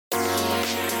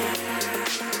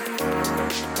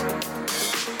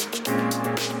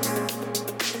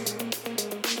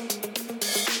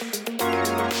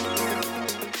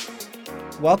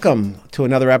Welcome to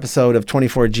another episode of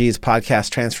 24G's podcast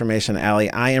Transformation Alley.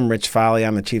 I am Rich Foley.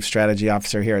 I'm the Chief Strategy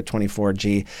Officer here at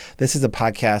 24G. This is a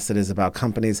podcast that is about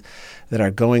companies that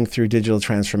are going through digital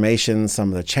transformation, some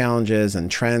of the challenges and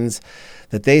trends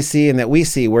that they see and that we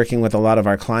see working with a lot of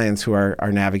our clients who are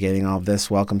navigating all of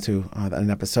this. Welcome to an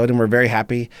episode, and we're very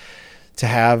happy to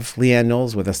have Leanne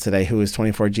Knowles with us today, who is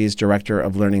 24G's Director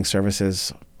of Learning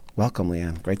Services. Welcome,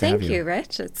 Leanne. Great to have you. Thank you,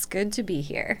 Rich. It's good to be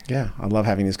here. Yeah, I love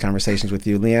having these conversations with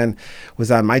you. Leanne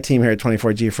was on my team here at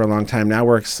 24G for a long time, now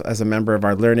works as a member of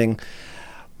our learning,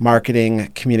 marketing,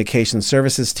 communication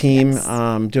services team,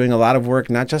 Yes. Doing a lot of work,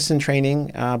 not just in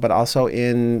training, but also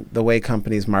in the way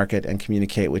companies market and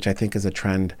communicate, which I think is a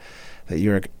trend that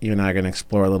you and I are going to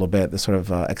explore a little bit, the sort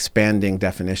of expanding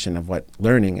definition of what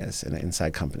learning is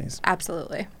inside companies.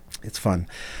 Absolutely. It's fun.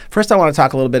 First, I want to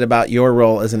talk a little bit about your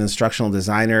role as an instructional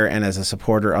designer and as a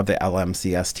supporter of the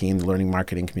LMCS team, the Learning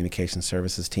Marketing Communication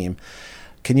Services team.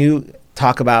 Can you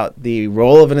talk about the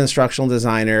role of an instructional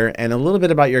designer and a little bit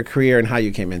about your career and how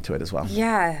you came into it as well?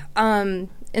 Yeah.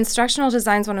 Instructional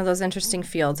design is one of those interesting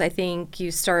fields. I think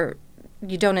you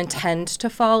don't intend to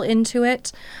fall into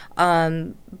it,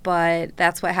 but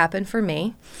that's what happened for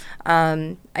me.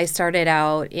 I started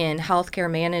out in healthcare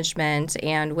management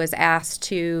and was asked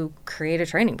to create a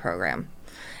training program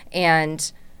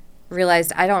and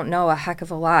realized I don't know a heck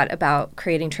of a lot about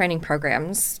creating training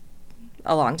programs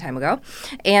a long time ago.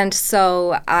 And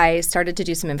so I started to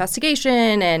do some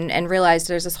investigation and realized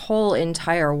there's this whole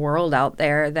entire world out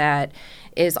there that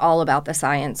is all about the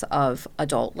science of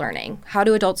adult learning. How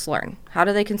do adults learn? How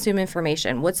do they consume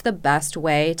information? What's the best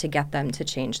way to get them to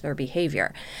change their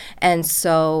behavior? And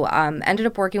so ended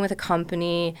up working with a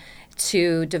company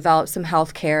to develop some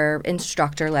healthcare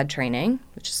instructor-led training,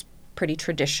 which is pretty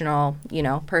traditional,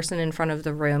 person in front of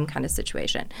the room kind of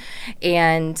situation.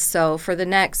 And so for the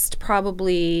next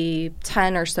probably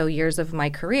 10 or so years of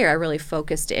my career, I really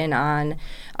focused in on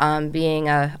being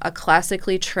a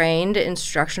classically trained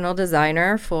instructional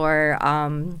designer for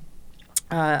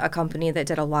a company that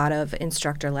did a lot of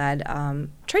instructor-led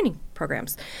training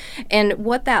programs. And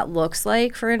what that looks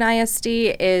like for an ISD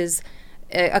is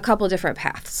a couple of different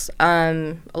paths.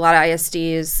 A lot of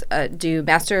ISDs do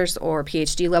master's or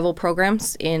PhD level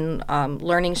programs in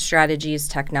learning strategies,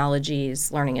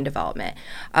 technologies, learning and development.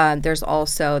 There's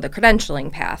also the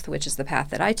credentialing path, which is the path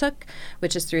that I took,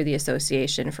 which is through the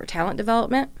Association for Talent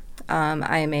Development.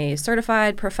 I am a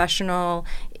certified professional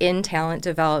in talent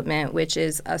development, which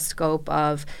is a scope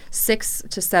of 6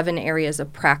 to 7 areas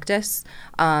of practice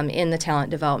in the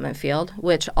talent development field,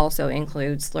 which also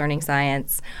includes learning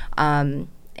science and,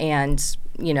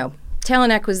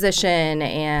 talent acquisition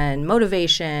and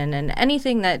motivation and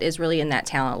anything that is really in that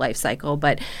talent life cycle.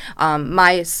 But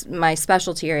my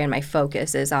specialty area and my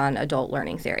focus is on adult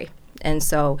learning theory. And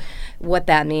so what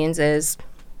that means is,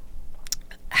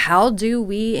 how do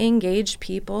we engage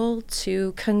people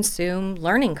to consume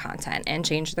learning content and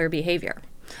change their behavior?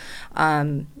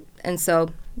 And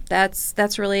so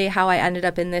that's really how I ended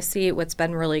up in this seat. What's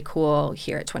been really cool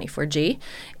here at 24G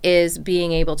is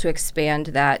being able to expand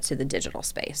that to the digital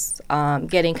space,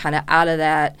 getting kind of out of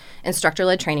that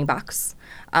instructor-led training box,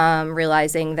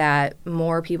 realizing that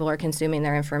more people are consuming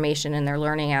their information and their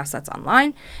learning assets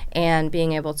online, and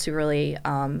being able to really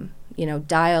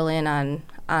dial in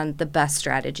on the best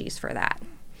strategies for that.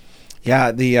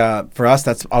 Yeah, for us,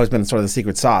 that's always been sort of the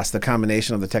secret sauce, the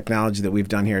combination of the technology that we've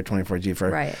done here at 24G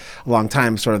for a long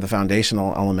time, sort of the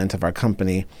foundational element of our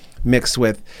company, mixed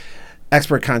with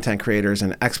expert content creators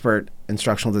and expert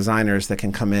instructional designers that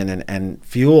can come in and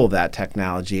fuel that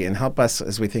technology and help us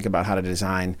as we think about how to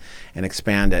design and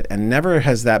expand it. And never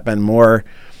has that been more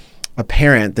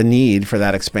apparent, the need for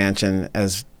that expansion,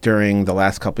 as during the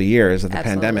last couple of years of the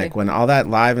pandemic, when all that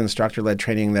live instructor-led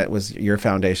training that was your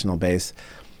foundational base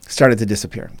started to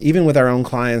disappear. Even with our own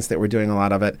clients that were doing a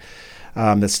lot of it,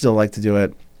 that still like to do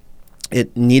it,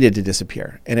 it needed to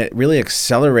disappear. And it really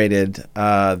accelerated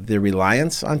the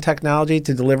reliance on technology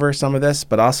to deliver some of this,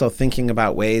 but also thinking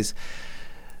about ways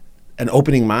and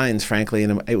opening minds, frankly.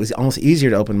 And it was almost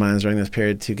easier to open minds during this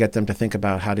period to get them to think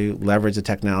about how to leverage the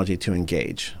technology to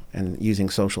engage, and using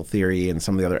social theory and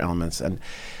some of the other elements. And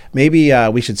maybe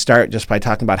we should start just by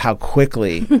talking about how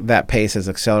quickly that pace has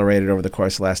accelerated over the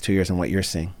course of the last 2 years and what you're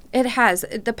seeing. It has.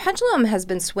 The pendulum has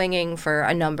been swinging for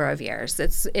a number of years.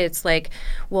 It's like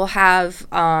we'll have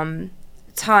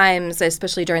times,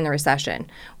 especially during the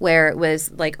recession, where it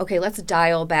was like, okay, let's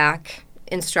dial back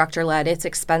instructor-led. It's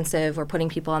expensive. We're putting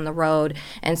people on the road.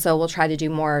 And so we'll try to do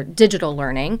more digital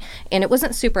learning. And it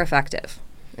wasn't super effective.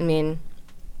 I mean,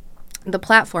 the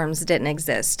platforms didn't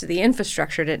exist. The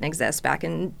infrastructure didn't exist back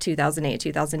in 2008,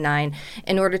 2009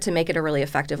 in order to make it a really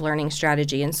effective learning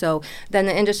strategy. And so then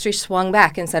the industry swung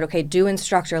back and said, okay, do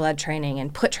instructor-led training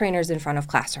and put trainers in front of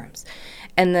classrooms.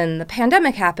 And then the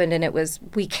pandemic happened and it was,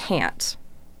 we can't.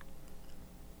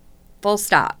 Full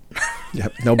stop.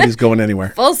 Yep, nobody's going anywhere.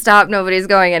 Full stop, nobody's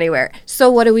going anywhere.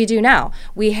 So what do we do now?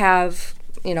 We have,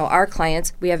 our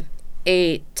clients, we have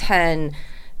 8, 10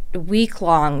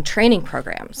 week-long training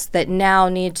programs that now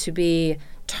need to be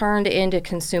turned into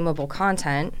consumable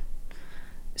content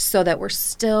so that we're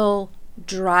still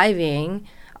driving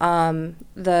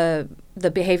the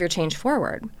behavior change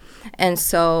forward. And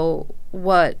so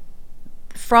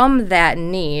from that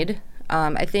need,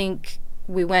 I think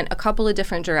we went a couple of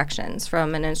different directions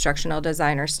from an instructional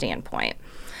designer standpoint.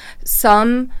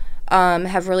 Some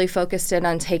have really focused in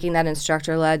on taking that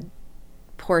instructor-led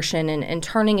portion and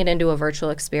turning it into a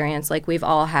virtual experience like we've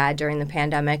all had during the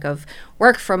pandemic of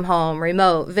work from home,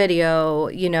 remote, video,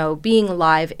 being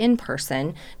live in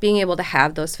person, being able to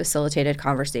have those facilitated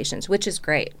conversations, which is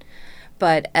great.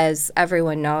 But as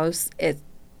everyone knows, it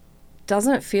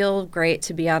doesn't feel great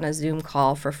to be on a Zoom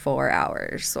call for 4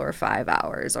 hours or 5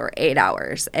 hours or 8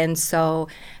 hours. And so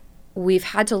we've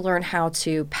had to learn how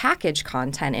to package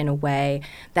content in a way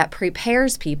that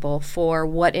prepares people for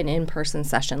what an in-person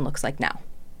session looks like now.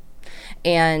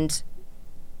 And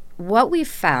what we've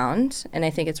found, and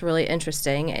I think it's really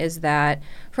interesting, is that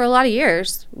for a lot of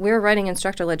years, we were writing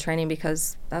instructor-led training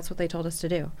because that's what they told us to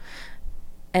do.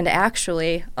 And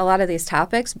actually, a lot of these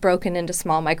topics broken into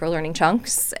small micro-learning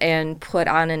chunks and put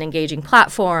on an engaging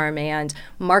platform and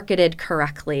marketed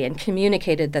correctly and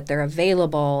communicated that they're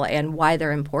available and why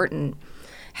they're important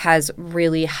has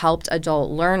really helped adult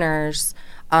learners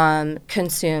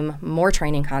consume more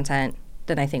training content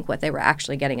than I think what they were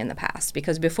actually getting in the past.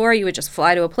 Because before, you would just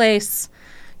fly to a place,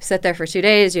 sit there for 2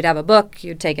 days, you'd have a book,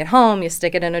 you'd take it home, you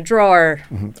stick it in a drawer,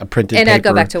 a printed and paper, I'd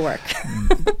go back to work.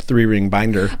 3-ring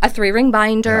binder. A 3-ring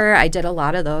binder. Yeah. I did a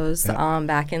lot of those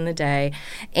back in the day.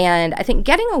 And I think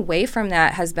getting away from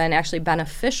that has been actually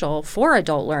beneficial for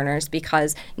adult learners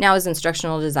because now as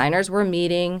instructional designers, we're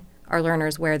meeting our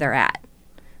learners where they're at,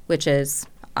 which is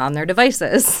on their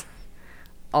devices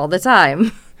all the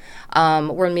time.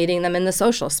 We're meeting them in the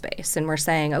social space, and we're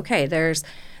saying, okay, there's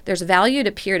value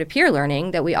to peer-to-peer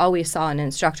learning that we always saw in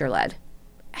instructor-led.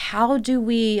 How do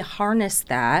we harness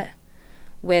that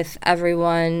with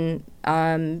everyone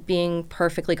being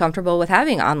perfectly comfortable with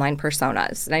having online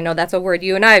personas? And I know that's a word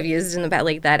you and I have used in the past,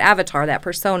 like that avatar, that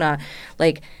persona,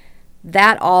 like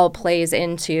that all plays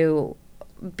into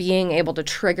being able to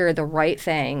trigger the right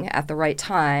thing at the right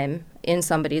time in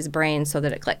somebody's brain so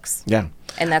that it clicks. Yeah.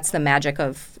 And that's the magic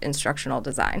of instructional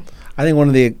design. I think one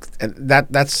of the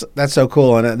that's so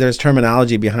cool, and there's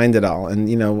terminology behind it all.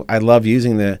 And I love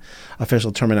using the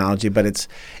official terminology, but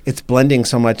it's blending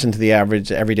so much into the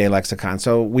average everyday lexicon.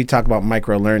 So we talk about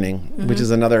micro learning, which is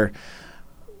another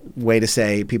way to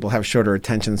say people have shorter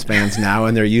attention spans now,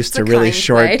 and they're used to really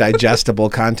short, digestible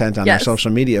content on their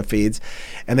social media feeds,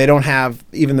 and they don't have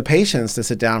even the patience to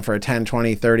sit down for a 10,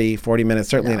 20, 30, 40 minutes,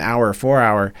 certainly an hour,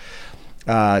 4-hour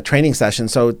training session.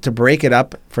 So to break it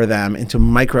up for them into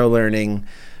micro learning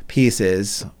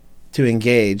pieces to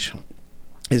engage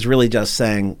is really just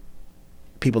saying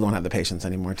people don't have the patience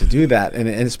anymore to do that, and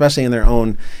especially in their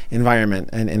own environment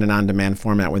and in an on-demand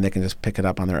format where they can just pick it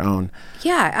up on their own.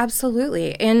 Yeah,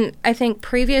 absolutely. And I think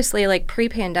previously, like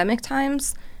pre-pandemic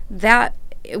times, that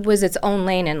was its own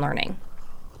lane in learning.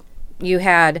 You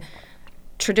had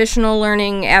traditional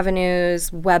learning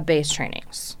avenues, web-based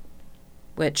trainings,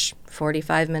 which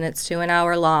 45 minutes to an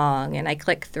hour long, and I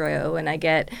click through and I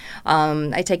get,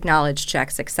 I take knowledge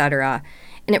checks, etc.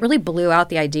 And it really blew out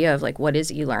the idea of like, what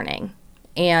is e-learning?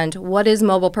 And what is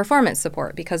mobile performance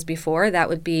support? Because before that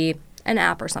would be an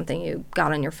app or something you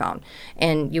got on your phone,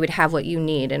 and you would have what you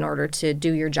need in order to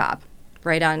do your job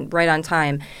right on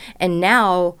time. And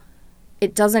now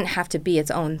it doesn't have to be its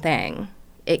own thing.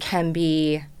 It can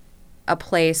be a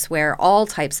place where all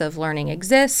types of learning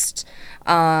exist.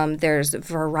 There's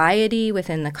variety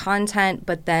within the content,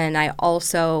 but then I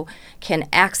also can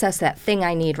access that thing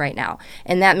I need right now.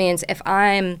 And that means if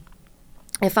I'm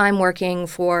working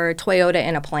for Toyota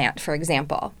in a plant, for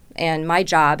example, and my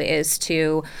job is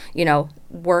to,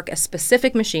 work a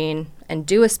specific machine and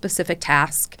do a specific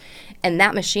task, and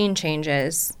that machine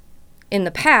changes. In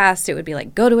the past, it would be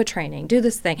like, go to a training, do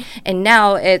this thing. And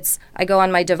now it's, I go on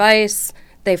my device,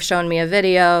 they've shown me a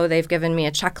video, they've given me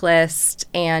a checklist,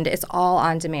 and it's all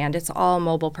on demand. It's all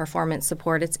mobile performance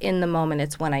support. It's in the moment.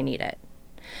 It's when I need it.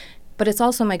 But it's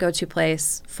also my go-to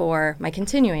place for my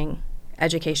continuing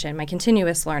education, my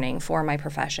continuous learning for my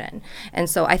profession. And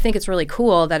so I think it's really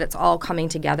cool that it's all coming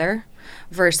together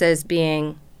versus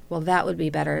being, well, that would be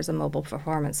better as a mobile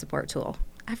performance support tool.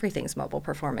 Everything's mobile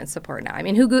performance support now. I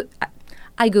mean,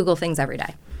 I Google things every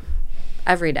day.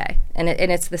 And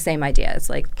it's the same idea. It's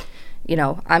like, you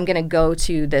know, I'm going to go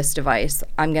to this device,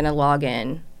 I'm going to log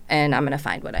in, and I'm going to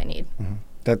find what I need. Mm-hmm.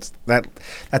 That's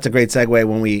a great segue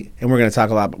we're going to talk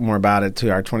a lot more about it, to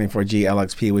our 24G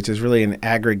LXP, which is really an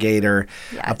aggregator,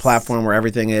 a platform where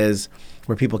everything is,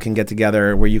 where people can get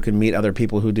together, where you can meet other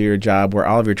people who do your job, where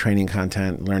all of your training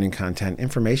content, learning content,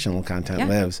 informational content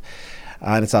lives.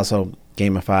 And it's also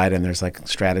gamified, and there's like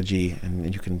strategy,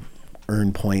 and you can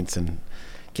earn points and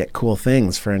get cool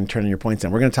things for turning your points in.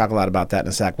 We're going to talk a lot about that in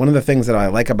a sec. One of the things that I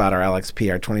like about our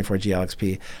LXP, our 24G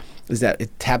LXP, is that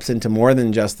it taps into more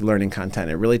than just the learning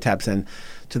content. It really taps in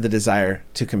to the desire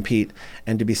to compete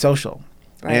and to be social,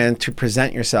 and to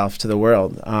present yourself to the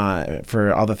world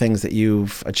for all the things that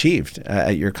you've achieved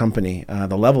at your company,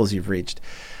 the levels you've reached.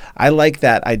 I like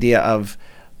that idea of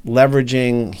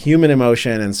leveraging human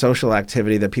emotion and social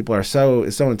activity that people are so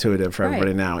intuitive for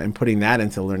everybody now, and putting that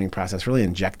into the learning process, really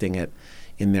injecting it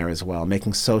in there as well,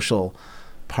 making social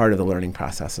part of the learning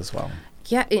process as well.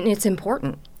 Yeah, and it's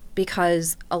important,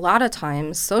 because a lot of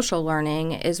times social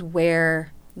learning is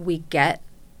where we get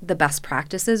the best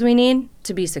practices we need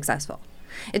to be successful.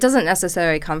 It doesn't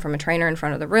necessarily come from a trainer in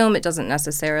front of the room. It doesn't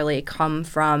necessarily come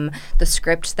from the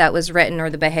script that was written or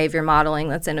the behavior modeling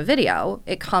that's in a video.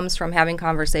 It comes from having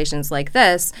conversations like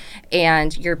this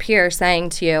and your peer saying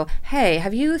to you, hey,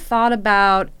 have you thought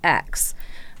about X?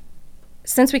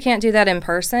 Since we can't do that in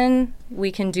person,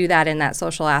 we can do that in that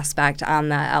social aspect on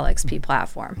the LXP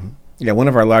platform. Mm-hmm. Yeah, one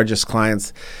of our largest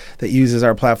clients that uses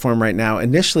our platform right now,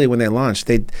 initially when they launched,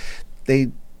 it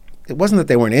wasn't that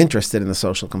they weren't interested in the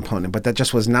social component, but that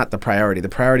just was not the priority. The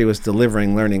priority was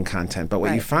delivering learning content. But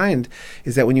what you find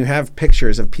is that when you have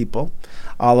pictures of people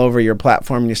all over your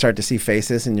platform, and you start to see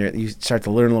faces, and you start to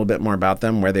learn a little bit more about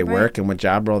them, where they work and what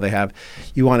job role they have,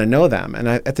 you want to know them. And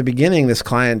at the beginning, this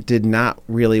client did not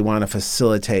really want to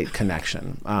facilitate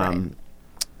connection.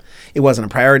 It wasn't a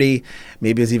priority.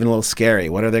 Maybe it was even a little scary.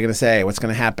 What are they going to say? What's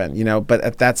going to happen? You know.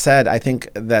 But that said, I think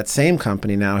that same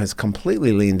company now has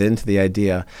completely leaned into the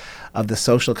idea of the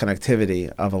social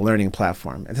connectivity of a learning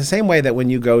platform. It's the same way that when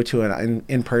you go to an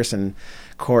in-person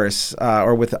course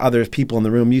or with other people in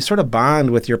the room, you sort of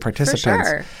bond with your participants.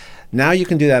 For sure. Now you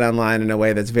can do that online in a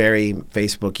way that's very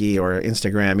Facebook-y or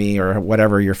Instagram-y or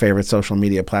whatever your favorite social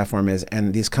media platform is.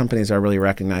 And these companies are really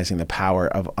recognizing the power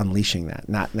of unleashing that,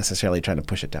 not necessarily trying to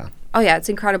push it down. Oh, yeah, it's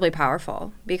incredibly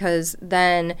powerful, because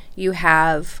then you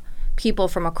have people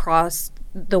from across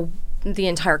the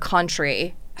entire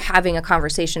country having a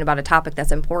conversation about a topic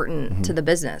that's important to the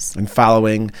business. And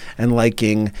following and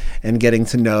liking and getting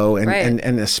to know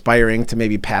and aspiring to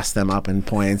maybe pass them up in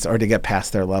points or to get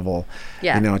past their level,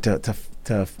 you know,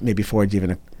 to maybe forge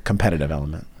even a competitive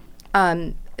element.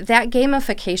 That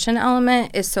gamification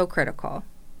element is so critical.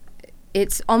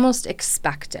 It's almost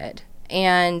expected.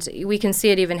 And we can see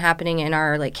it even happening in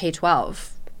our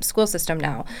K-12 school system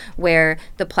now, where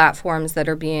the platforms that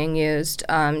are being used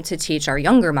to teach our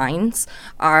younger minds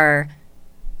are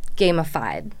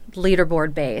gamified,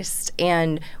 leaderboard based.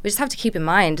 And we just have to keep in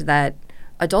mind that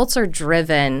adults are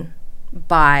driven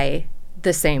by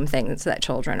the same things that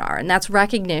children are. And that's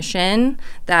recognition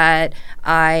that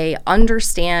I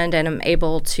understand and am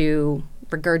able to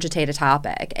regurgitate a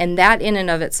topic. And that in and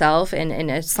of itself, and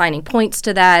assigning points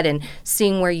to that and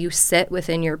seeing where you sit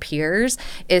within your peers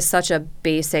is such a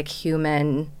basic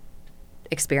human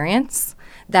experience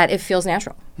that it feels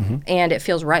natural and it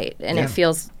feels right. And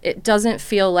it doesn't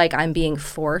feel like I'm being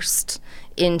forced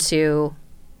into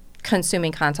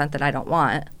consuming content that I don't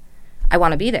want. I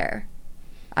want to be there.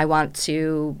 I want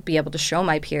to be able to show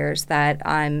my peers that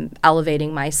I'm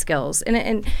elevating my skills.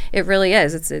 And it really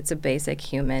is. It's a basic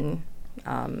human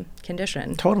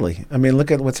condition. Totally. I mean, look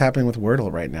at what's happening with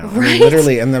Wordle right now. I mean,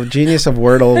 literally, and the genius of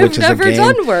Wordle, which is a game. I've never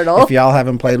done Wordle. If y'all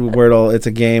haven't played with Wordle, it's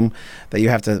a game that you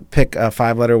have to pick a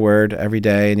 5-letter word every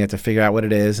day, and you have to figure out what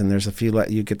it is. And there's a few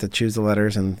you get to choose the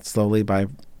letters, and slowly by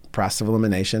process of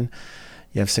elimination,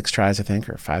 you have 6 tries, I think,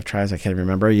 or 5 tries. I can't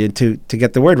remember. To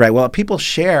get the word right. Well, people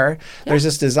share. Yeah. There's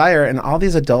this desire, and all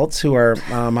these adults who are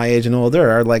my age and older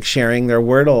are sharing their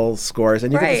Wordle scores,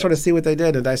 and you can sort of see what they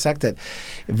did and dissect it.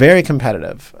 Very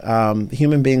competitive.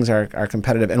 Human beings are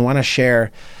competitive and want to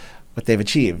share what they've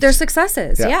achieved. Their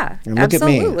successes, yeah. And look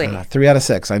absolutely. At me, 3 out of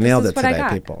 6. I nailed it today,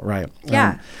 people. Right.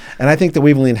 Yeah. And I think that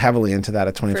we've leaned heavily into that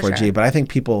at 24G, sure. but I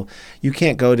think you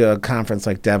can't go to a conference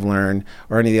like DevLearn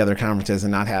or any of the other conferences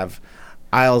and not have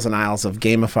aisles and aisles of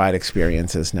gamified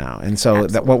experiences now. And so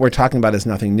that what we're talking about is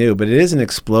nothing new, but it is an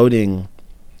exploding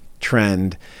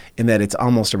trend in that it's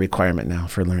almost a requirement now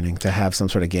for learning to have some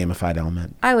sort of gamified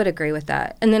element. I would agree with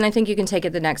that. And then I think you can take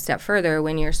it the next step further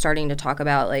when you're starting to talk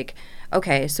about like,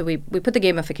 okay, so we put the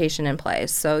gamification in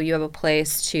place. So you have a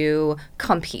place to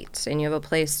compete and you have a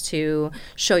place to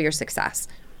show your success.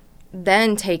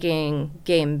 Then taking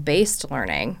game-based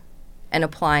learning and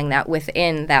applying that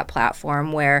within that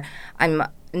platform where I'm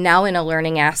now in a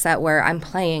learning asset where I'm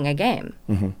playing a game.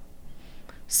 Mm-hmm.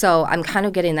 So I'm kind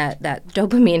of getting that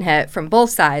dopamine hit from both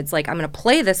sides. Like, I'm going to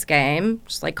play this game,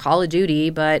 just like Call of Duty,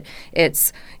 but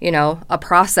it's, a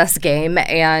process game.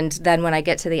 And then when I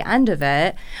get to the end of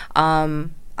it,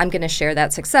 I'm going to share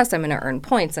that success. I'm going to earn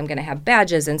points. I'm going to have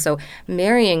badges. And so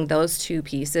marrying those two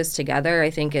pieces together, I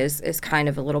think, is kind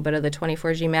of a little bit of the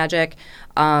 24G magic.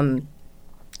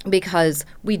 Because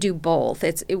we do both.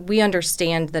 We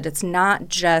understand that it's not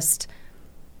just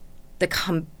the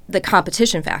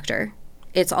competition factor.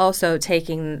 It's also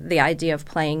taking the idea of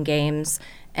playing games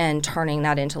and turning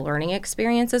that into learning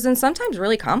experiences, and sometimes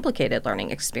really complicated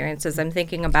learning experiences. I'm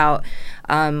thinking about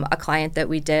a client that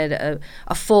we did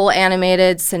a full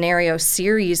animated scenario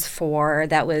series for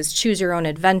that was Choose Your Own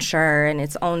Adventure and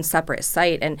its own separate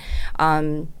site, and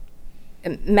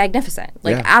magnificent,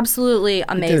 absolutely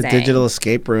amazing. You did a digital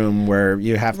escape room where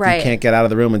you can't get out of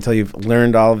the room until you've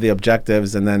learned all of the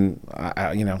objectives and then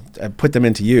put them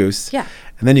into use. Yeah.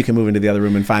 And then you can move into the other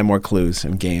room and find more clues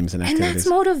and games and activities.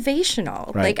 And that's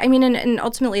motivational. Right. And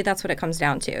ultimately that's what it comes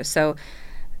down to. So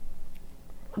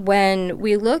when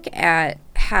we look at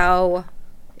how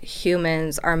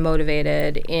humans are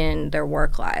motivated in their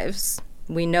work lives,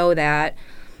 we know that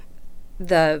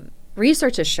the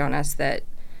research has shown us that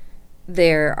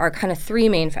there are kind of three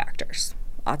main factors: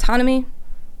 autonomy,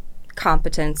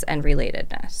 competence, and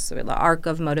relatedness. So The Arc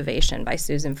of Motivation by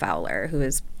Susan Fowler, who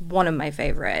is one of my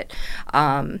favorite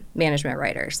management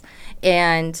writers.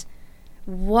 And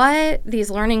what these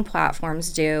learning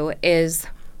platforms do is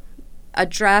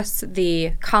address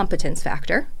the competence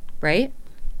factor, right?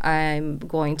 I'm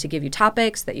going to give you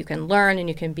topics that you can learn and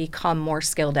you can become more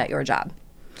skilled at your job.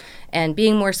 And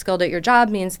being more skilled at your job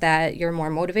means that you're more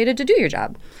motivated to do your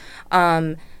job.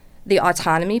 The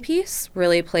autonomy piece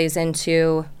really plays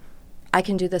into, I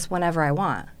can do this whenever I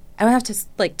want. I don't have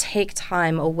to take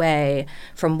time away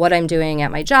from what I'm doing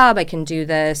at my job. I can do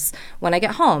this when I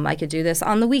get home. I could do this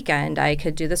on the weekend. I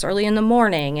could do this early in the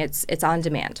morning. It's on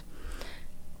demand.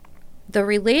 The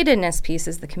relatedness piece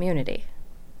is the community.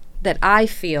 That I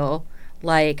feel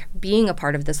like being a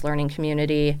part of this learning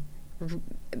community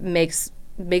makes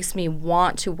me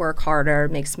want to work harder,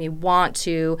 makes me want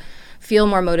to feel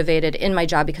more motivated in my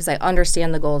job because I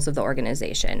understand the goals of the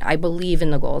organization. I believe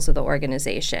in the goals of the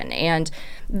organization. And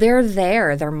they're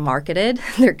there. They're marketed.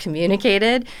 They're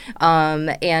communicated.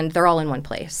 And they're all in one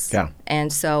place. Yeah.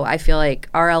 And so I feel like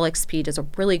our LXP does a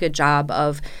really good job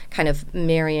of kind of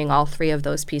marrying all three of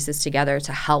those pieces together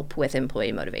to help with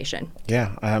employee motivation.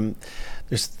 Yeah.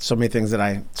 There's so many things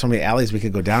so many alleys we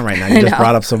could go down right now. You just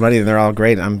brought up so many, and they're all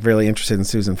great. I'm really interested in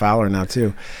Susan Fowler now,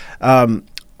 too.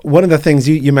 One of the things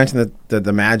you mentioned,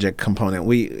 the magic component.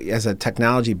 We, as a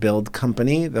technology build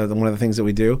company, one of the things that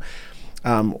we do,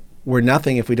 we're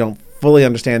nothing if we don't fully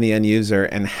understand the end user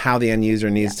and how the end user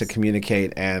needs to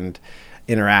communicate and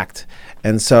interact.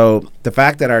 And so the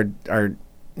fact that our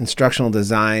instructional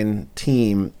design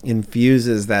team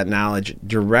infuses that knowledge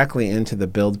directly into the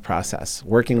build process,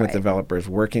 working with developers,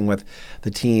 working with the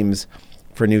teams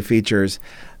for new features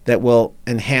that will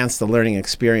enhance the learning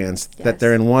experience, that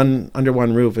they're under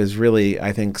one roof is really,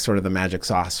 I think, sort of the magic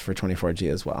sauce for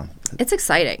 24G as well. It's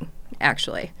exciting,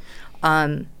 actually.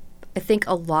 I think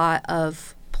a lot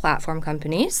of platform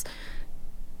companies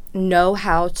know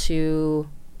how to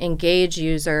engage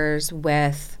users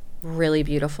with really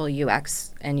beautiful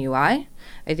UX and UI.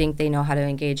 I think they know how to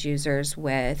engage users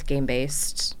with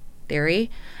game-based theory.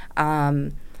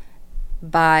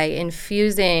 By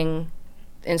infusing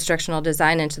instructional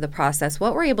design into the process,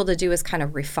 what we're able to do is kind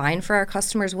of refine for our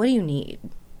customers, what do you need?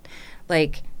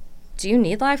 Do you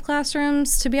need live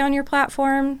classrooms to be on your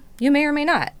platform? You may or may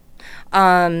not.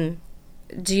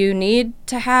 Do you need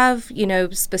to have,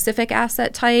 specific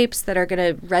asset types that are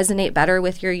going to resonate better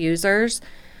with your users?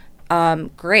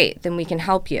 Great, then we can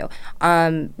help you.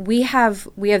 We have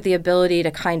the ability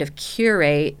to kind of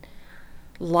curate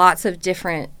lots of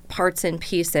different parts and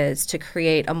pieces to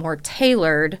create a more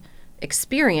tailored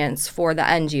experience for the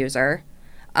end user.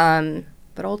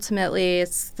 But ultimately,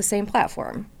 it's the same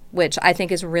platform, which I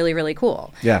think is really, really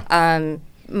cool. Yeah.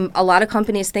 a lot of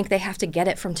companies think they have to get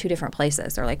it from two different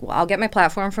places. They're like, well, I'll get my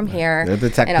platform from here, They're the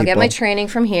tech and I'll get people. my training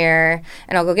from here,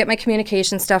 and I'll go get my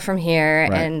communication stuff from here,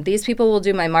 Right. and these people will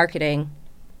do my marketing.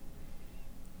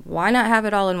 Why not have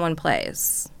it all in one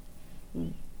place?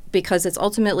 Because it's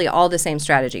ultimately all the same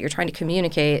strategy. You're trying to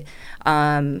communicate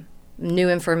new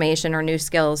information or new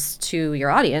skills to your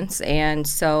audience. And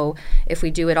so if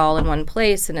we do it all in one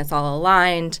place and it's all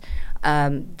aligned,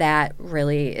 that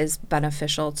really is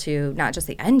beneficial to not just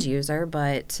the end user,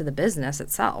 but to the business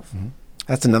itself. Mm-hmm.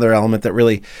 That's another element that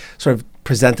really sort of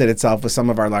presented itself with some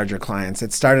of our larger clients.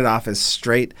 It started off as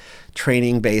straight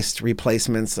training-based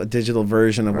replacements, a digital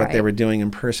version of what they were doing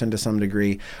in person to some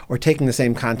degree, or taking the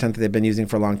same content that they've been using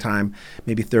for a long time,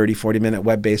 maybe 30, 40-minute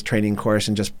web-based training course,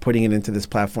 and just putting it into this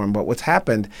platform. But what's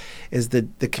happened is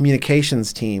that the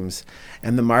communications teams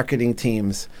and the marketing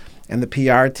teams and the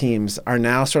PR teams are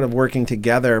now sort of working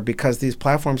together because these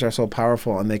platforms are so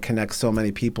powerful and they connect so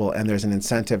many people, and there's an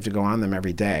incentive to go on them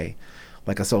every day,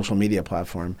 like a social media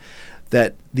platform,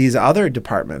 that these other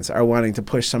departments are wanting to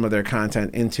push some of their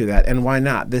content into that. And why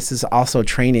not? This is also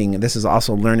training. This is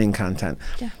also learning content.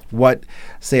 Yeah. What,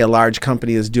 say, a large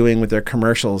company is doing with their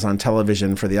commercials on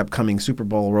television for the upcoming Super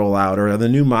Bowl rollout, or the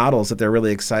new models that they're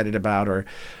really excited about, or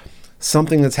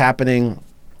something that's happening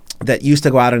that used to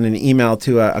go out in an email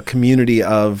to a community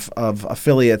of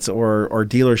affiliates or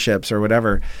dealerships or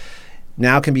whatever,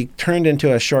 now can be turned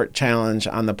into a short challenge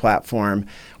on the platform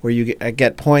where you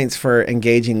get points for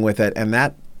engaging with it. And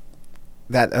that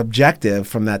objective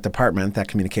from that department, that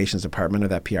communications department or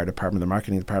that PR department, the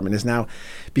marketing department, is now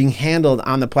being handled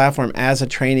on the platform as a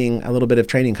little bit of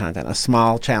training content, a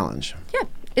small challenge. Yeah.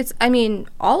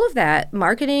 All of that,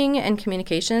 marketing and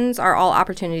communications are all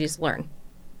opportunities to learn,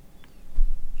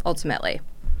 ultimately.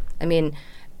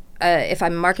 If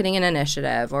I'm marketing an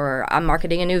initiative or I'm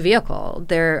marketing a new vehicle,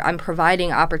 I'm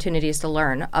providing opportunities to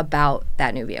learn about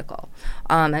that new vehicle.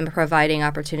 I'm providing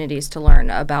opportunities to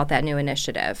learn about that new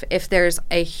initiative. If there's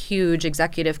a huge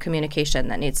executive communication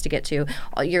that needs to get to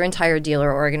your entire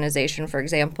dealer organization, for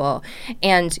example,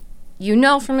 and you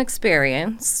know from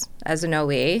experience as an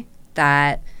OE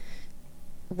that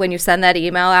when you send that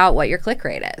email out, what your click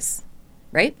rate is,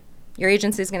 right? Your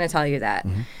agency is going to tell you that.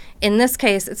 Mm-hmm. In this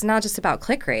case, it's not just about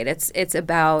click rate. It's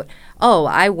about,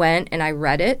 I went and I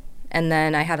read it, and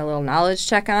then I had a little knowledge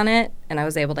check on it, and I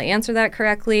was able to answer that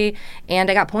correctly,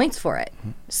 and I got points for it.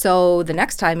 Mm-hmm. So the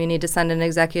next time you need to send an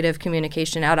executive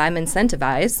communication out, I'm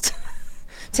incentivized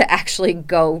to actually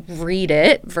go read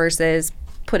it versus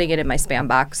putting it in my spam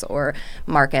box or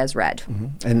mark as read.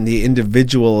 Mm-hmm. And the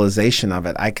individualization of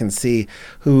it, I can see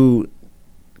who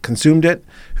consumed it,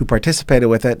 who participated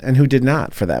with it, and who did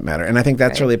not, for that matter. And I think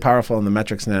that's really powerful in the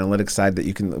metrics and analytics side,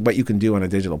 that what you can do on a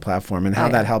digital platform, and how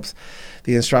that helps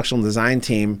the instructional design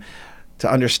team to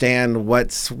understand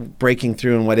what's breaking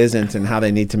through and what isn't, and how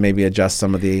they need to maybe adjust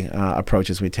some of the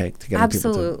approaches we take to get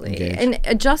people to engage. And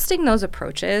adjusting those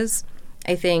approaches,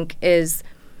 I think, is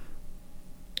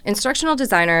instructional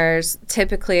designers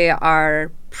typically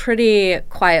are pretty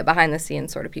quiet behind the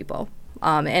scenes sort of people.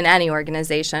 In any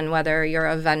organization, whether you're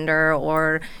a vendor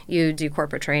or you do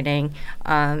corporate training.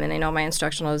 And I know my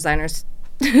instructional designers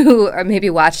who are maybe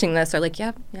watching this are like,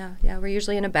 yeah, we're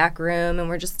usually in a back room and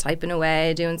we're just typing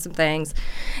away, doing some things,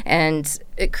 and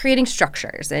creating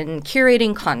structures and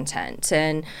curating content,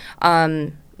 and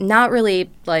not really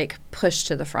like pushed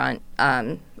to the front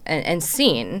and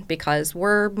seen, because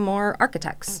we're more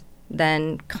architects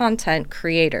than content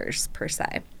creators per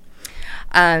se.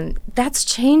 That's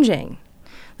changing.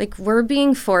 Like, we're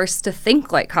being forced to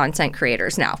think like content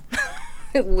creators now,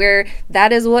 where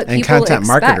that is what people content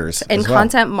expect. Marketers and as well.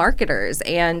 Content marketers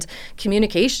and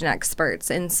communication experts.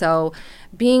 And so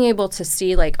being able to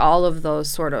see like all of those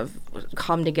sort of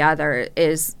come together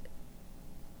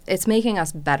it's making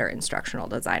us better instructional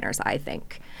designers, I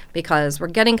think, because we're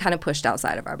getting kind of pushed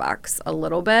outside of our box a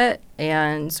little bit,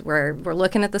 and we're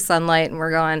looking at the sunlight and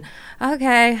we're going,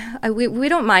 okay, we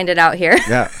don't mind it out here.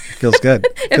 Yeah, it feels good.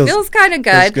 It feels kind of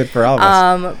good. Feels good for all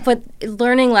of us. But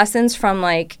learning lessons from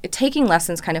taking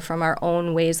lessons kind of from our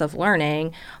own ways of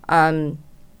learning,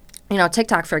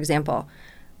 TikTok, for example,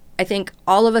 I think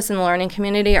all of us in the learning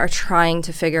community are trying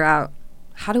to figure out,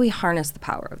 how do we harness the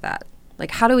power of that?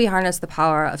 Like, how do we harness the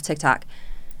power of TikTok?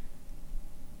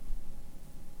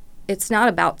 It's not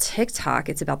about TikTok.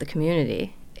 It's about the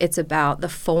community. It's about the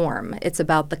form. It's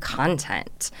about the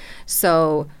content.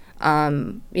 So,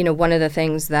 one of the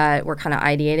things that we're kind of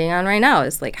ideating on right now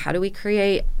is, like, how do we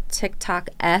create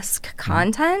TikTok-esque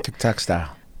content? TikTok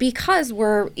style. Because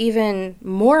we're even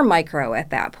more micro at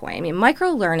that point. Micro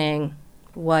learning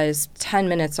was 10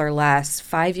 minutes or less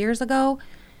 5 years ago.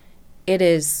 It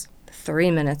is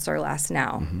 3 minutes or less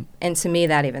now. And to me,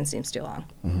 that even seems too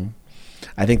long.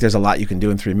 I think there's a lot you can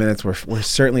do in 3 minutes. We're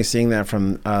certainly seeing that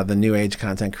from the new age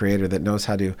content creator that knows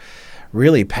how to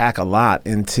really pack a lot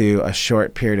into a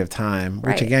short period of time,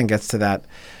 which again gets to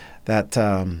that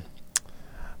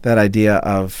idea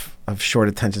of short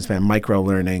attention span, micro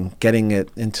learning, getting it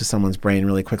into someone's brain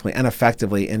really quickly and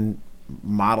effectively in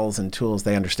models and tools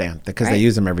they understand because they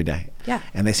use them every day. Yeah.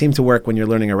 And they seem to work when you're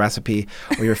learning a recipe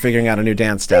or you're figuring out a new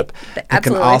dance step. It can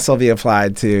Absolutely. also be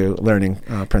applied to learning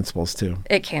principles too.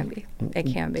 It can be. It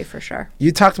can be for sure.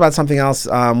 You talked about something else.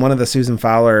 One of the Susan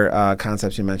Fowler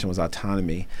concepts you mentioned was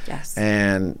autonomy. Yes.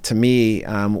 And to me,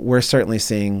 we're certainly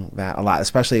seeing that a lot,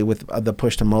 especially with the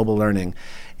push to mobile learning.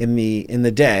 In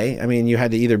the day, I mean, you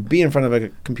had to either be in front of a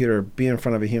computer or be in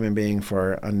front of a human being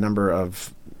for a number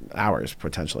of hours,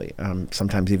 potentially,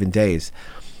 sometimes even days.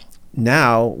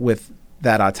 Now, with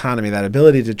that autonomy, that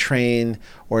ability to train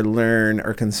or learn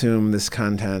or consume this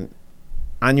content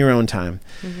on your own time,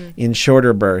 in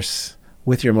shorter bursts,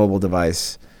 with your mobile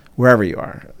device, wherever you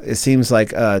are, it seems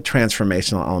like a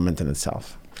transformational element in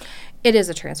itself. It is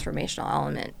a transformational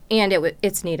element, and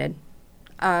it's needed.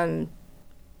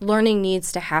 Learning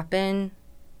needs to happen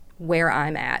where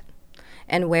I'm at,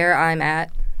 and where I'm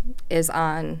at is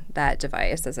on that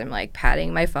device as I'm like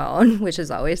patting my phone, which is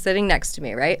always sitting next to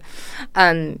me, right?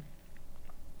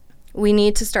 We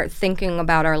need to start thinking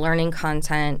about our learning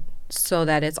content so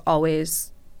that it's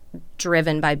always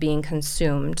driven by being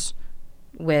consumed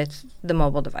with the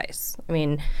mobile device. I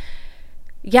mean,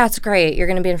 yeah, it's great. You're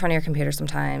going to be in front of your computer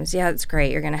sometimes. Yeah, it's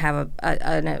great. You're going to have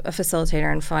a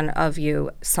facilitator in front of you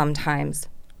sometimes.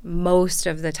 Most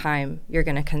of the time, you're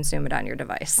going to consume it on your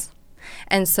device.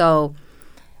 And so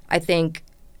I think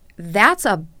that's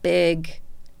a big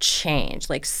change,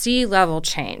 like C-level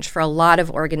change for a lot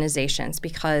of organizations,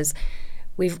 because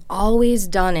we've always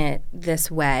done it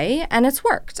this way and it's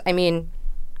worked. I mean,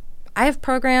 I have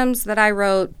programs that I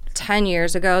wrote 10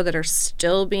 years ago that are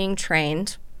still being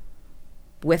trained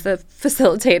with a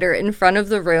facilitator in front of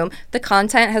the room. The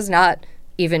content has not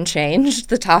even changed.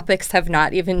 The topics have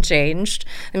not even changed.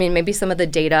 I mean, maybe some of the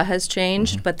data has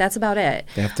changed, but that's about it.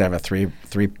 They have to have a three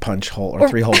punch hole or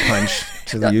 3 hole punch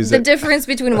to use it. The difference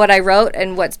between what I wrote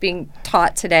and what's being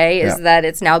taught today is that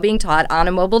it's now being taught on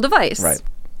a mobile device. Right.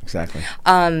 Exactly.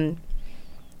 And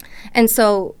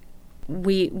so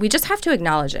we just have to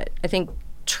acknowledge it. I think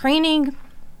training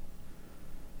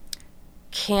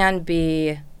can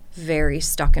be very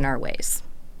stuck in our ways.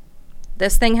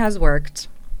 This thing has worked.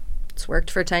 It's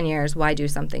worked for 10 years. Why do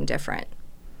something different?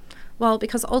 Well,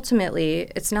 because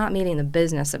ultimately, it's not meeting the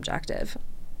business objective.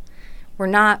 We're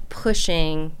not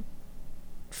pushing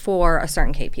for a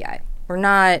certain KPI. We're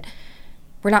not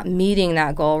meeting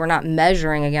that goal. We're not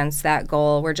measuring against that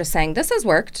goal. We're just saying, this has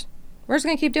worked. We're just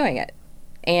going to keep doing it.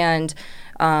 And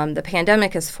the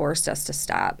pandemic has forced us to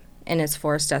stop. And it's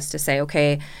forced us to say,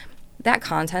 okay, that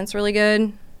content's really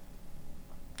good.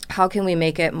 How can we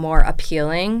make it more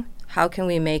appealing? How can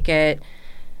we make it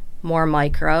more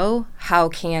micro? How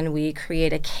can we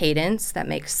create a cadence that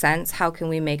makes sense? How can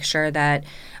we make sure that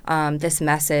this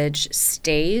message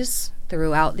stays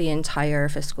throughout the entire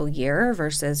fiscal year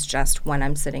versus just when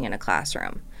I'm sitting in a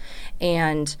classroom?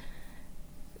 And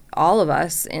all of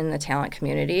us in the talent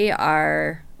community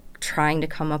are trying to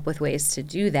come up with ways to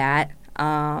do that.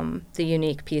 The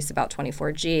unique piece about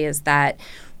 24G is that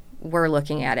we're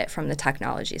looking at it from the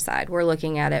technology side. We're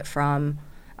looking at it from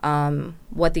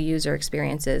what the user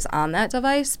experience is on that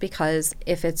device, because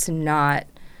if it's not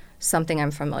something I'm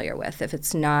familiar with, if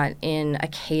it's not in a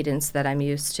cadence that I'm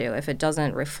used to, if it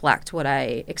doesn't reflect what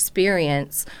I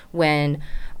experience when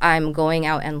I'm going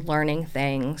out and learning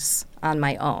things on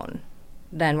my own,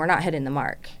 then we're not hitting the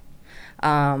mark.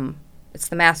 It's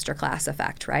the masterclass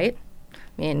effect, right?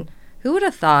 I mean, who would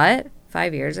have thought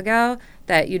 5 years ago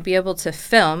that you'd be able to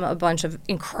film a bunch of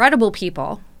incredible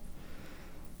people,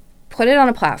 put it on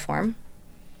a platform,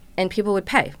 and people would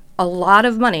pay a lot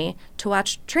of money to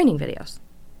watch training videos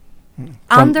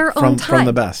on their own time. From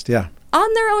the best, yeah.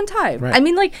 On their own time. Right. I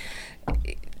mean, like,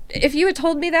 if you had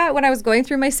told me that when I was going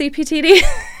through my CPTD,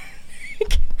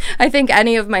 I think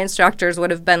any of my instructors would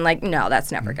have been like, no,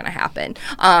 that's never going to happen.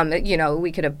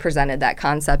 We could have presented that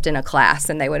concept in a class,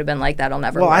 and they would have been like, that'll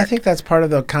never work. Well, I think that's part of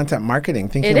the content marketing,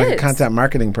 thinking like a content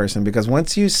marketing person, because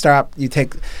once you stop, you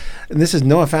take, and this is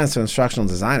no offense to instructional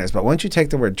designers, but once you take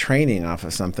the word training off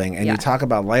of something and you talk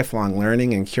about lifelong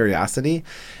learning and curiosity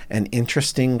and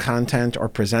interesting content or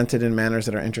presented in manners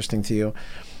that are interesting to you,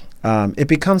 it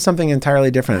becomes something entirely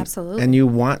different. Absolutely. And you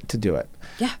want to do it.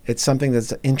 Yeah. It's something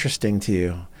that's interesting to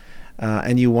you.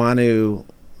 And you want to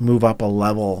move up a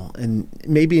level, and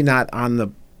maybe not on the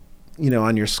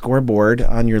on your scoreboard,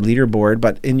 on your leaderboard,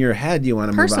 but in your head you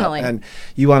want to move up and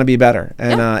you want to be better.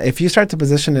 And if you start to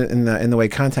position it in the way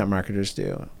content marketers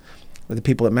do, or the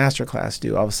people at Masterclass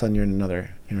do, all of a sudden you're in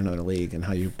another league in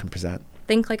how you can present.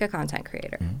 Think like a content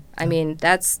creator. Mm-hmm. I mean,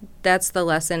 that's the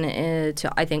lesson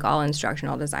to, I think, all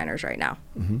instructional designers right now.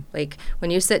 Mm-hmm. Like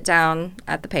when you sit down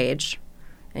at the page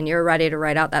and you're ready to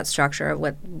write out that structure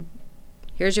of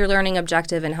here's your learning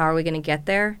objective and how are we going to get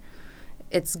there,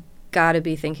 it's got to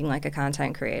be thinking like a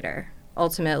content creator.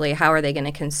 Ultimately, how are they going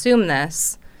to consume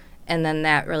this? And then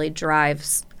that really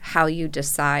drives how you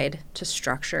decide to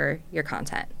structure your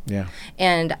content. Yeah.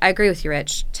 And I agree with you,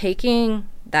 Rich. Taking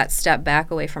that step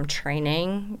back away from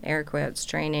training, air quotes,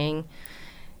 training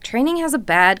has a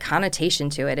bad connotation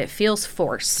to it. It feels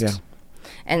forced. Yeah.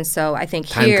 And so I think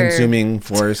time-consuming,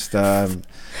 forced,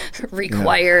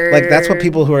 required. Like that's what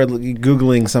people who are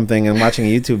Googling something and watching a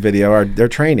YouTube video they're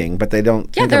training, but they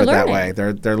don't think of it that way.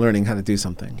 They're learning how to do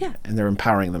something. Yeah. And they're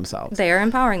empowering themselves. They are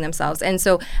empowering themselves. And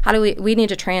so how do we need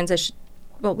to transition?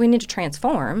 Well, we need to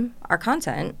transform our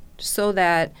content so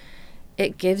that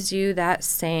it gives you that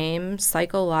same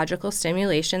psychological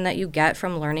stimulation that you get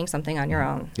from learning something on your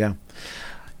own. Yeah.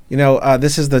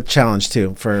 This is the challenge,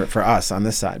 too, for us on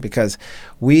this side, because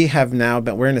we're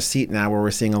in a seat now where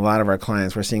we're seeing a lot of our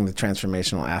clients, we're seeing the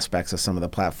transformational aspects of some of the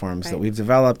platforms that we've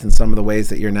developed and some of the ways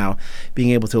that you're now being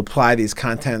able to apply these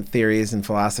content theories and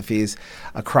philosophies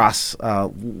across a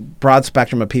broad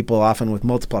spectrum of people, often with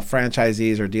multiple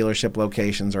franchisees or dealership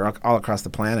locations or all across the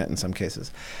planet in some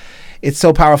cases. It's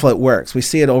so powerful, it works. We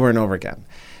see it over and over again.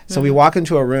 So we walk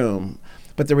into a room.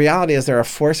 But the reality is there are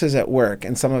forces at work,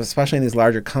 and especially in these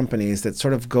larger companies, that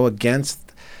sort of go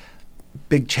against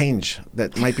big change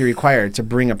that might be required to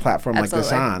bring a platform like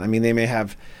this on. I mean, they may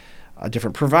have a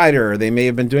different provider, or they may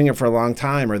have been doing it for a long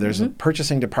time, or there's a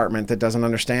purchasing department that doesn't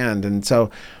understand. And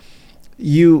so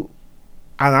you,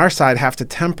 on our side, have to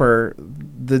temper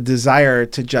the desire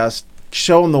to just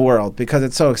show them the world because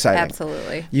it's so exciting.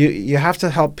 Absolutely. You have to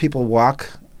help people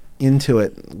walk into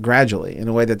it gradually in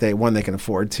a way that they can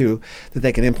afford, two, that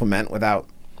they can implement without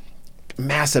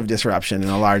massive disruption in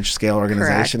a large scale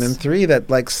organization. Correct. And three,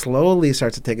 that slowly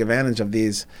starts to take advantage of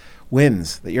these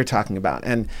wins that you're talking about.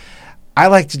 And I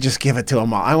like to just give it to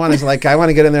them all. I want to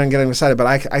get in there and get them excited, but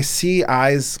I see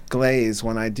eyes glaze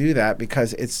when I do that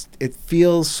because it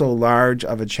feels so large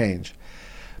of a change.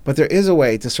 But there is a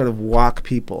way to sort of walk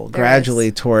people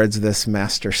gradually towards this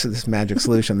magic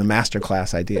solution, the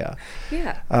Masterclass idea.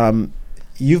 Yeah.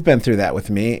 You've been through that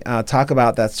with me. Talk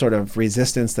about that sort of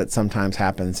resistance that sometimes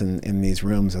happens in these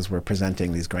rooms as we're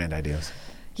presenting these grand ideas.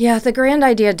 Yeah, the grand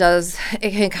idea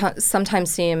it can sometimes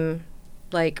seem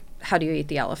like, how do you eat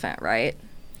the elephant, right?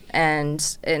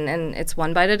 And it's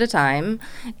one bite at a time.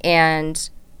 And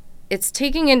it's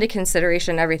taking into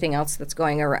consideration everything else that's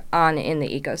going on in the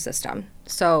ecosystem.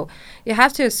 So you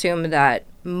have to assume that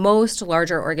most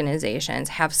larger organizations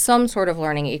have some sort of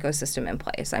learning ecosystem in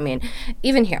place. I mean,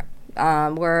 even here,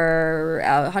 we're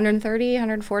 130,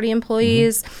 140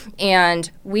 employees,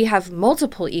 and we have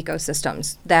multiple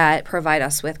ecosystems that provide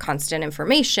us with constant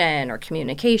information or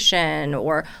communication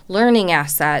or learning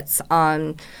assets.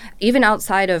 Even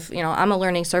outside of, I'm a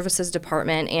learning services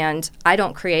department, and I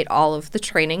don't create all of the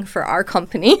training for our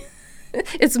company.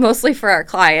 It's mostly for our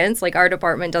clients. Like our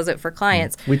department does it for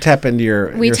clients. We tap into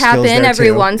your We tap in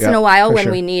every once in a while when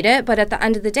we need it. But at the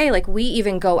end of the day, we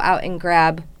even go out and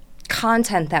grab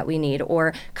content that we need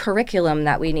or curriculum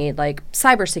that we need, like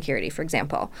cybersecurity, for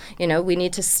example. We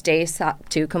need to stay SOC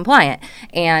 2 compliant.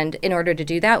 And in order to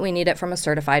do that, we need it from a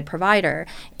certified provider.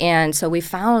 And so we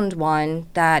found one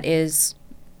that is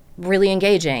really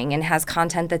engaging and has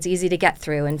content that's easy to get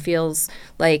through and feels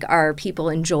like our people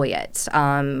enjoy it.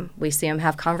 We see them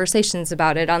have conversations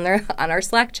about it on our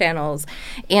Slack channels.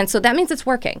 And so that means it's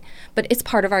working, but it's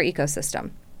part of our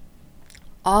ecosystem.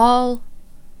 All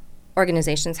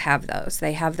organizations have those.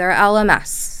 They have their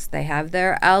LMS, they have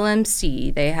their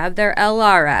LMC, they have their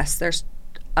LRS. There's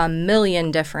a million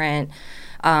different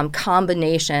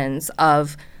combinations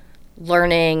of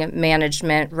learning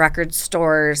management, record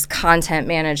stores, content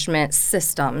management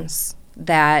systems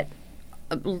that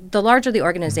the larger the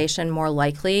organization, more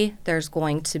likely there's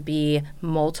going to be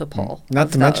multiple.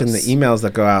 Not to mention the emails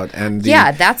that go out and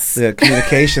that's the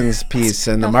communications piece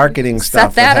and the marketing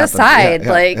stuff. Set that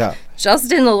aside.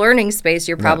 Just in the learning space,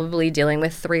 you're probably dealing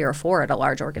with 3 or 4 at a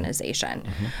large organization.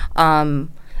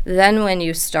 Then when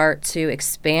you start to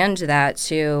expand that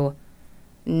to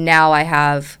now I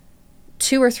have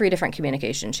 2 or 3 different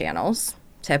communication channels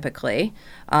typically.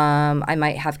 I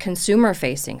might have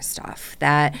consumer-facing stuff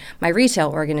that my retail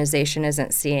organization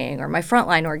isn't seeing or my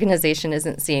frontline organization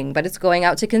isn't seeing, but it's going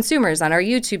out to consumers on our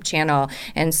YouTube channel.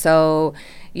 And so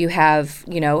you have,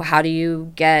 how do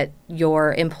you get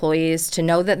your employees to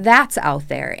know that that's out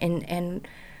there? And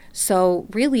so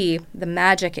really the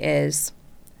magic is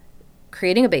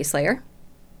creating a base layer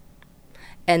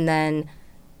and then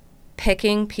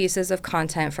picking pieces of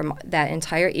content from that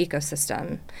entire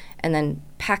ecosystem and then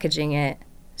packaging it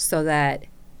so that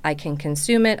I can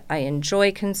consume it. I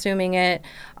enjoy consuming it.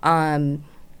 I'm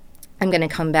going to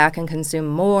come back and consume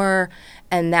more.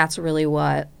 And that's really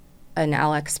what an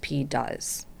LXP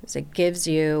does. Is it gives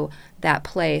you that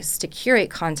place to curate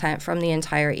content from the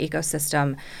entire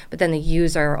ecosystem, but then the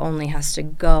user only has to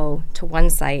go to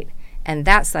one site. And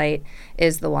that site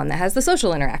is the one that has the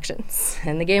social interactions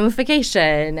and the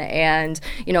gamification and,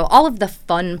 all of the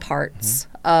fun parts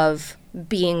of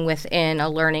being within a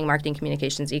learning marketing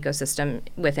communications ecosystem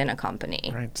within a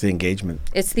company. Right. It's the engagement.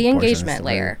 It's the engagement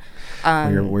layer.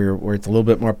 Where it's a little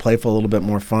bit more playful, a little bit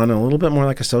more fun, and a little bit more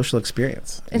like a social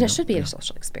experience. And it should be a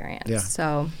social experience. Yeah.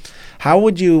 So what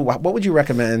would you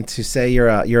recommend to say you're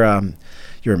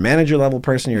a manager level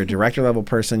person, you're a director level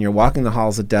person, you're walking the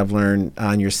halls at DevLearn,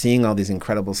 and you're seeing all these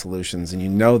incredible solutions, and you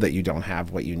know that you don't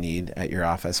have what you need at your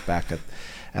office back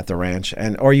at the ranch,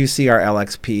 or you see our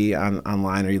LXP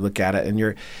online, or you look at it, and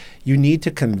you need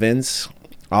to convince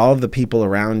all of the people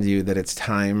around you that it's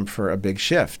time for a big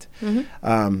shift.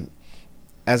 Mm-hmm.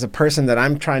 As a person that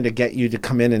I'm trying to get you to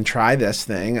come in and try this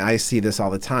thing, I see this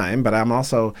all the time, but I'm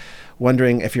also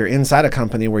wondering if you're inside a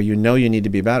company where you know you need to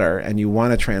be better and you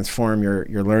want to transform your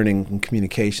learning and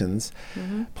communications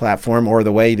platform or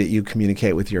the way that you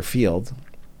communicate with your field.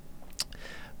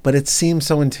 But it seems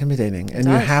so intimidating, and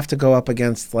you have to go up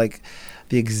against like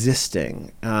the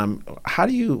existing. What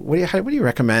do you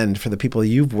recommend for the people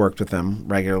you've worked with them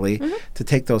regularly to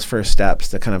take those first steps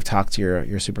to kind of talk to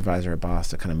your supervisor or boss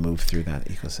to kind of move through that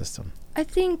ecosystem? I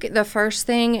think the first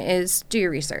thing is do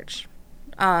your research.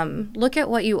 Look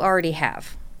at what you already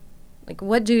have. Like,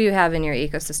 what do you have in your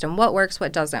ecosystem? What works,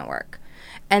 what doesn't work?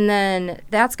 And then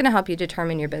that's going to help you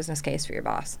determine your business case for your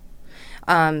boss.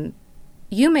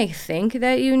 You may think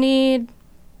that you need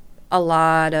a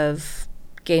lot of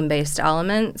game-based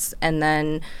elements and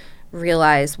then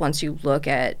realize once you look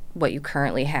at what you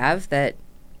currently have that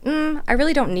I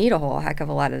really don't need a whole heck of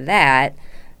a lot of that,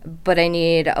 but I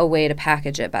need a way to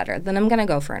package it better. Then I'm going to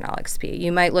go for an LXP.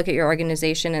 You might look at your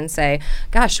organization and say,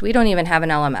 gosh, we don't even have an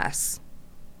LMS,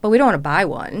 but we don't want to buy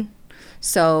one.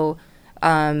 So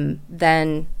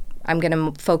then I'm going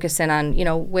to focus in on,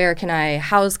 where can I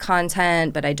house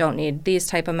content, but I don't need these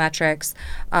type of metrics.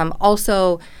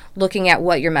 Also looking at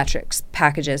what your metrics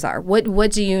packages are.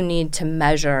 What do you need to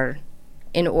measure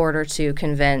in order to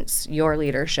convince your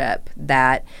leadership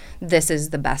that this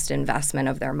is the best investment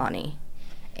of their money?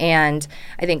 And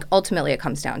I think ultimately it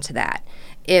comes down to that.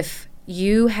 If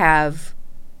you have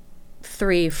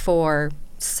 3, 4,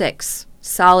 6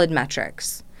 solid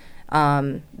metrics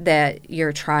that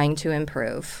you're trying to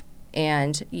improve,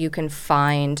 and you can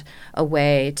find a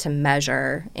way to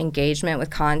measure engagement with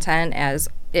content as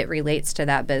it relates to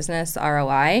that business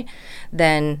ROI,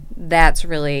 then that's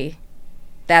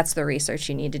the research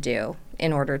you need to do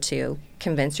in order to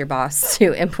convince your boss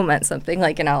to implement something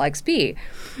like an LXP.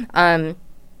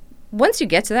 Once you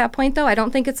get to that point, though, I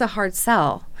don't think it's a hard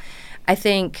sell. I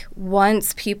think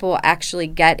once people actually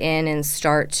get in and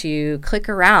start to click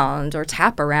around or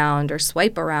tap around or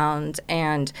swipe around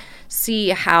and see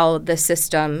how the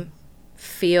system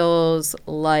feels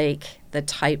like the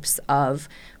types of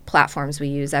platforms we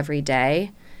use every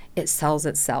day, it sells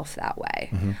itself that way.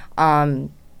 Mm-hmm.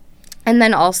 And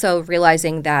then also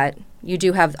realizing that you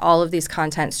do have all of these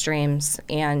content streams,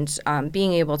 and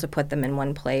being able to put them in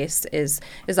one place is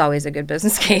always a good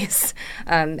business case.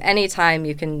 Anytime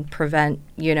you can prevent,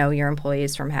 your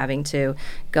employees from having to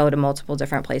go to multiple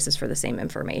different places for the same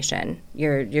information,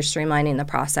 you're streamlining the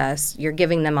process. You're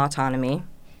giving them autonomy.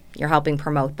 You're helping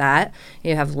promote that.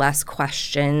 You have less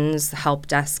questions, help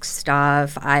desk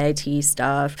stuff, IIT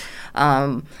stuff,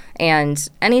 and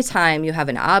anytime you have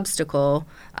an obstacle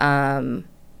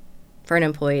for an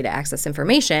employee to access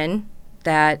information,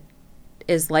 that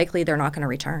is likely they're not going to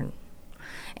return.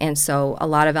 And so a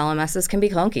lot of LMSs can be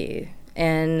clunky.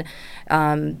 And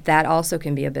that also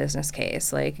can be a business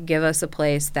case. Like, give us a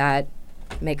place that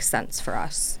makes sense for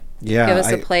us. Yeah, give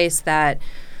us a place that,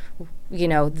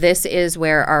 this is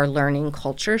where our learning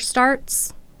culture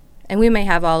starts. And we may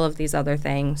have all of these other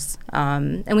things,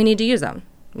 and we need to use them.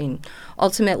 I mean,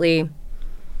 ultimately,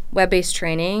 web-based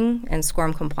training and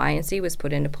SCORM compliancy was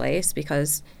put into place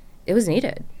because it was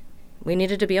needed. We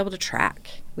needed to be able to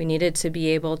track. We needed to be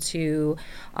able to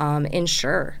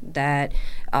ensure that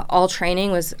all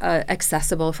training was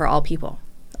accessible for all people,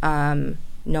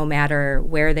 no matter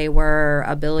where they were,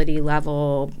 ability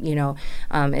level,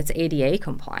 it's ADA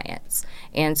compliance.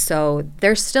 And so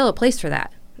there's still a place for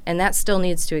that, and that still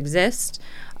needs to exist.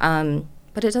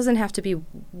 But it doesn't have to be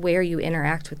where you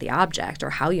interact with the object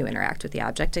or how you interact with the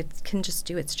object. It can just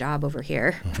do its job over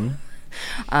here.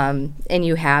 Mm-hmm. And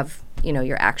you have,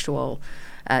 your actual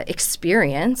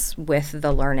experience with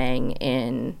the learning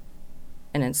in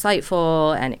an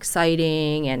insightful and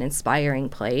exciting and inspiring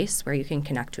place where you can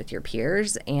connect with your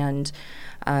peers and,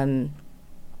 consume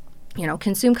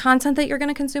content that you're going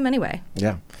to consume anyway.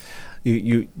 Yeah.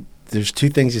 There's two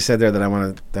things you said there that I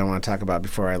want to talk about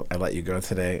before I let you go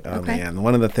today, Leanne.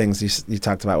 One of the things you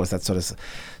talked about was that sort of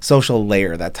social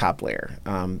layer, that top layer.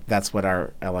 That's what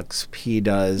our LXP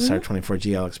does, mm-hmm. Our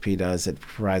 24G LXP does. It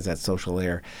provides that social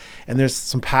layer. And there's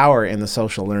some power in the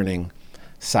social learning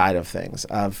side of things,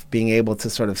 of being able to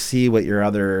sort of see what your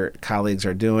other colleagues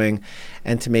are doing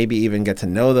and to maybe even get to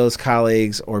know those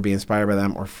colleagues or be inspired by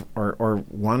them or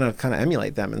want to kind of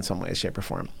emulate them in some way, shape, or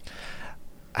form.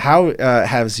 How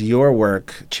has your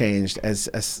work changed as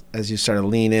you sort of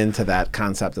lean into that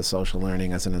concept of social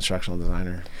learning as an instructional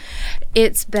designer?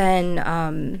 It's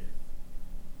been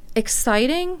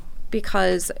exciting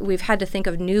because we've had to think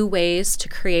of new ways to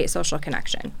create social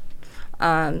connection.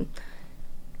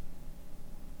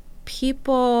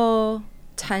 People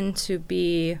tend to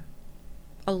be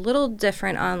a little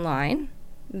different online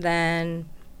than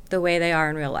the way they are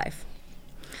in real life.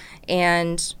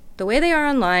 And the way they are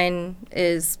online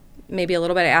is maybe a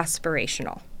little bit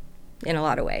aspirational in a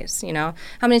lot of ways.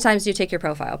 How many times do you take your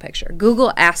profile picture?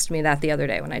 Google asked me that the other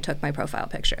day when I took my profile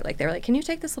picture. They were like, can you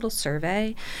take this little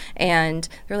survey? And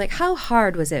they're like, how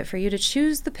hard was it for you to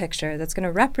choose the picture that's going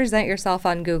to represent yourself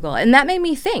on Google? And that made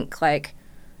me think,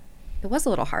 it was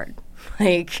a little hard.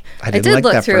 I did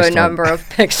look through a number of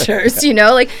pictures,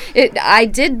 I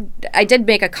did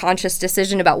make a conscious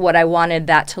decision about what I wanted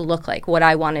that to look like, what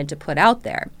I wanted to put out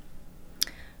there.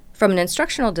 From an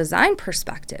instructional design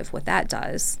perspective, what that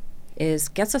does is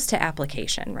gets us to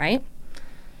application, right?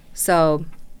 So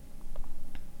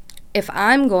if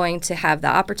I'm going to have the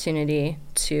opportunity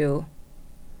to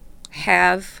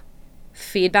have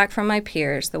feedback from my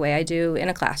peers the way I do in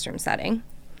a classroom setting,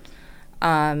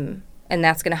 and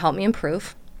that's going to help me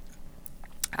improve,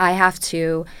 I have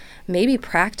to maybe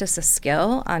practice a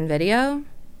skill on video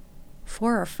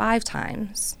 4 or 5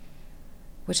 times,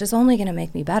 which is only going to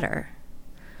make me better.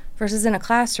 Versus in a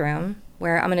classroom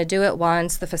where I'm going to do it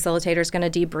once, the facilitator's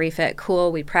going to debrief it,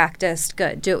 cool, we practiced,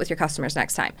 good, do it with your customers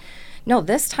next time. No,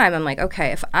 this time I'm like,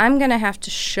 okay, if I'm going to have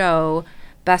to show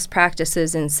best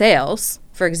practices in sales,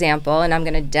 for example, and I'm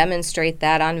going to demonstrate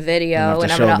that on video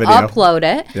and I'm going to upload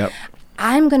it, yep.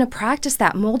 I'm going to practice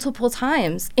that multiple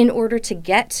times in order to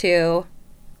get to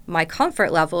my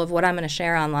comfort level of what I'm going to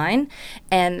share online.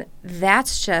 And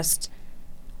that's just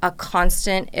a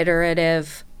constant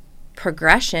iterative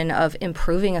progression of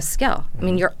improving a skill. I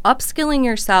mean, you're upskilling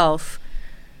yourself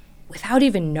without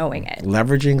even knowing it.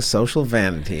 Leveraging social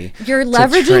vanity. You're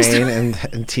leveraging to train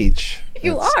and teach.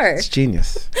 You are. It's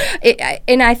genius.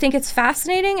 And I think it's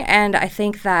fascinating, and I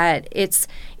think that it's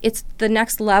the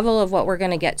next level of what we're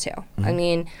going to get to. Mm-hmm. I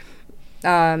mean,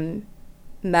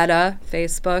 Meta,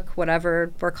 Facebook,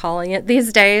 whatever we're calling it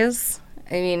these days,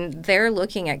 I mean, they're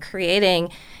looking at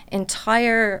creating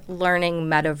entire learning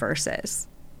metaverses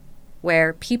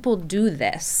where people do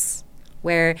this,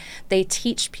 where they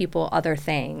teach people other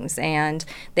things and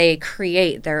they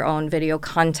create their own video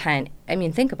content. I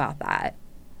mean, think about that.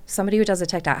 Somebody who does a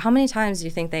TikTok, how many times do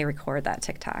you think they record that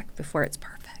TikTok before it's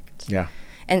perfect? Yeah.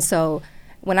 And so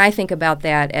when I think about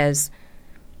that as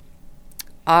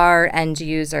our end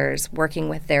users working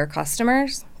with their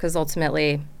customers, because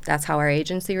ultimately that's how our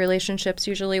agency relationships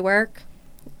usually work,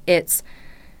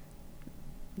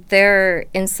 they're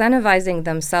incentivizing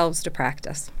themselves to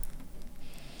practice.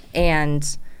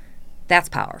 And that's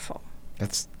powerful.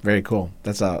 That's very cool.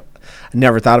 I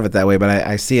never thought of it that way, but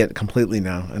I see it completely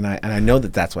now. And I know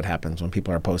that that's what happens when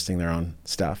people are posting their own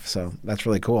stuff. So that's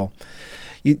really cool.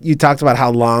 You talked about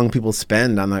how long people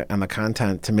spend on the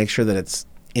content to make sure that it's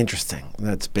interesting,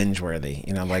 that it's binge worthy,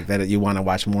 that you want to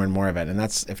watch more and more of it. And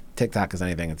that's, if TikTok is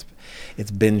anything,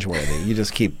 it's binge worthy.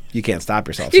 You can't stop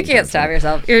yourself. You can't stop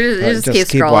yourself. You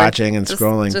just keep watching and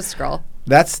scrolling. Just scroll.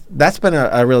 That's been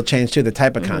a real change too, the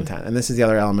type of content. And this is the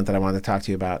other element that I wanted to talk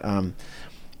to you about.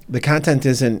 The content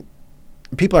isn't,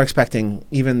 people are expecting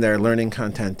even their learning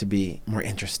content to be more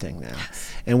interesting now.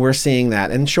 Yes. And we're seeing that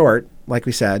in short, like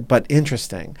we said, but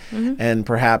interesting. Mm-hmm. And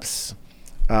perhaps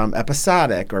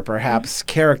episodic, or perhaps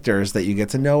characters that you get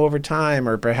to know over time,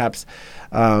 or perhaps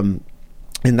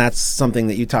and that's something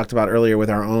that you talked about earlier with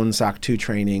our own SOC 2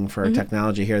 training for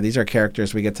technology here. These are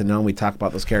characters we get to know, and we talk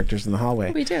about those characters in the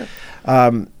hallway. We do.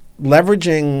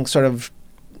 Leveraging sort of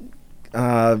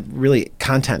really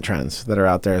content trends that are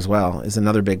out there as well is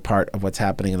another big part of what's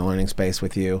happening in the learning space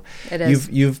with you. It is.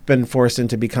 You've been forced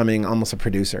into becoming almost a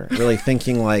producer, really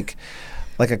thinking like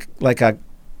a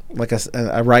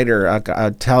writer,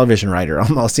 a television writer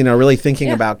almost, really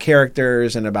thinking about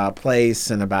characters and about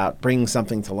place and about bringing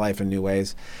something to life in new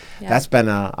ways. Yeah. That's been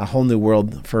a whole new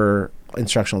world for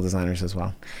instructional designers as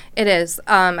well. It is.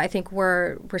 I think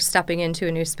we're stepping into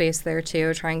a new space there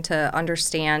too, trying to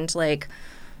understand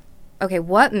okay,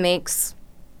 what makes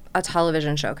a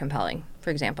television show compelling, for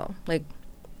example?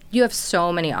 You have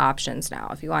so many options now.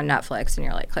 If you go on Netflix and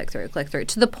you're click through,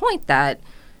 to the point that,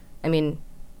 you've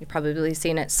probably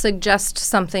seen it, suggest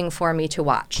something for me to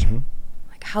watch. Mm-hmm.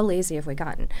 How lazy have we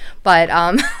gotten? But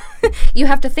you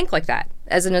have to think like that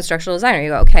as an instructional designer. You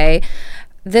go, okay,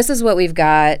 this is what we've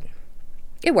got.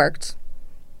 It worked.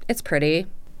 It's pretty.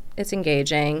 It's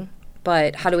engaging.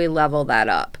 But how do we level that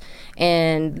up?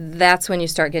 And that's when you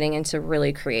start getting into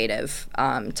really creative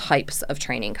types of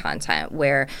training content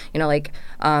where,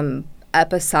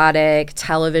 episodic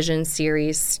television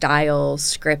series style,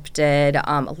 scripted,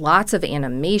 lots of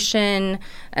animation.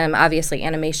 Obviously,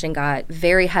 animation got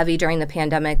very heavy during the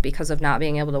pandemic because of not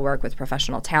being able to work with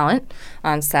professional talent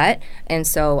on set. And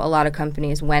so a lot of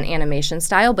companies went animation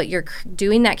style, but you're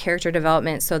doing that character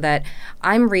development so that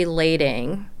I'm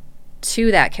relating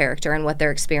to that character and what they're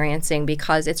experiencing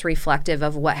because it's reflective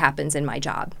of what happens in my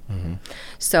job. Mm-hmm.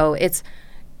 So it's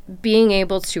being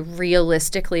able to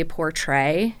realistically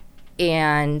portray,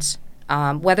 and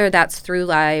whether that's through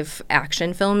live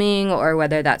action filming or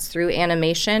whether that's through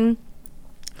animation,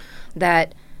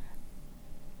 that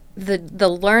the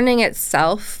learning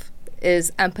itself is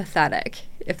empathetic,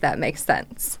 if that makes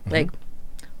sense. Mm-hmm.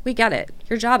 We get it.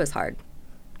 Your job is hard.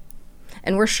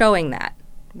 And we're showing that.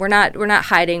 We're not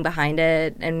hiding behind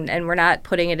it, and we're not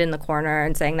putting it in the corner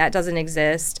and saying that doesn't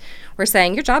exist. We're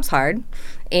saying your job's hard,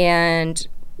 and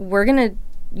we're going to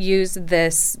use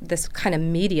this kind of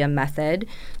media method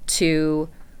to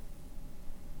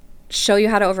show you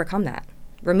how to overcome that.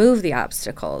 Remove the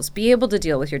obstacles, be able to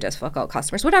deal with your difficult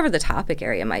customers, whatever the topic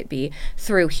area might be,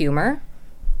 through humor,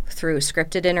 through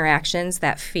scripted interactions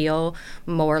that feel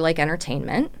more like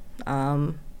entertainment.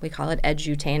 We call it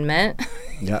edutainment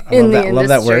in the industry. Love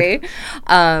that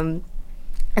word.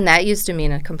 And that used to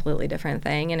mean a completely different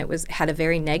thing, and it had a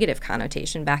very negative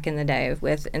connotation back in the day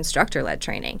with instructor-led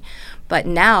training. But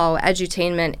now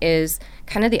edutainment is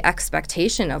kind of the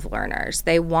expectation of learners.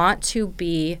 They want to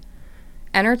be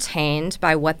entertained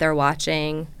by what they're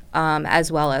watching,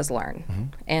 as well as learn. Mm-hmm.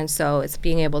 And so it's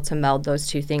being able to meld those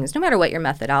two things, no matter what your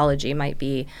methodology might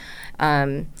be.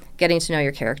 Getting to know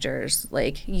your characters,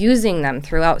 using them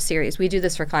throughout series. We do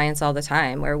this for clients all the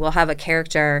time, where we'll have a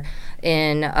character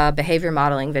in a behavior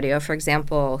modeling video, for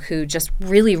example, who just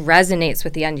really resonates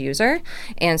with the end user.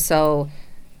 And so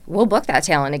we'll book that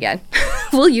talent again.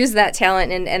 We'll use that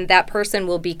talent, and that person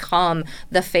will become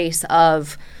the face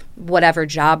of whatever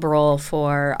job role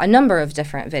for a number of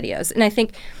different videos. And I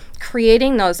think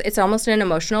creating those, it's almost an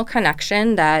emotional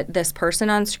connection that this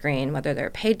person on screen, whether they're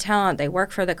paid talent, they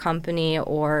work for the company,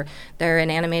 or they're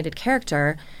an animated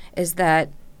character, is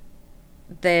that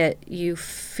you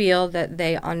feel that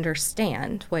they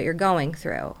understand what you're going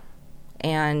through,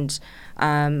 and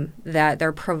that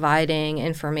they're providing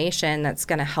information that's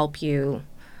going to help you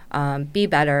be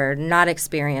better, not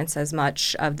experience as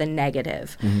much of the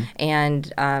negative, mm-hmm.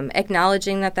 and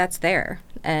acknowledging that that's there.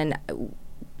 And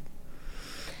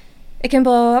it can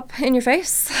blow up in your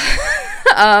face.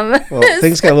 Well,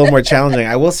 things get a little more challenging.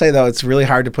 I will say, though, it's really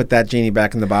hard to put that genie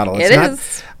back in the bottle.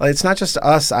 It's not just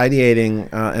us ideating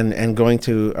and going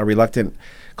to a reluctant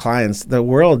clients. The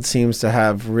world seems to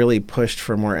have really pushed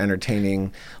for more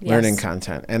entertaining learning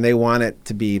content, and they want it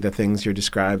to be the things you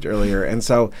described earlier. And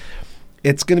so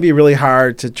it's going to be really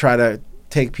hard to try to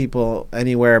take people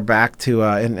anywhere back to,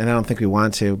 and I don't think we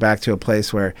want to, back to a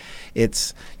place where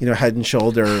it's, head and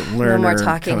shoulder learner no more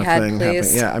talking kind of head, thing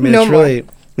please. Yeah, I mean,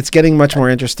 it's getting much more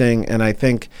interesting, and I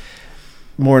think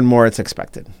more and more it's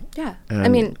expected. Yeah,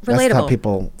 and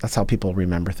relatable. That's how people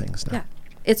remember things now. Yeah,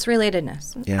 it's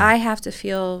relatedness. Yeah. I have to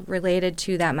feel related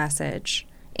to that message,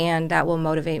 and that will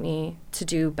motivate me to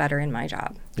do better in my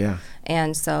job. Yeah.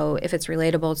 And so if it's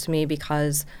relatable to me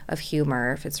because of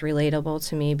humor, if it's relatable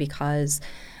to me because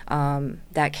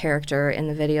that character in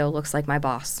the video looks like my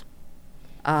boss,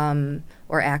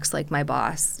 or acts like my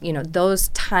boss. You know, those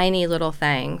tiny little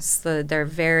things, they're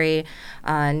very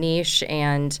niche,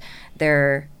 and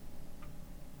they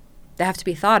have to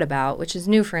be thought about, which is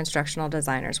new for instructional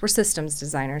designers. We're systems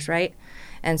designers, right?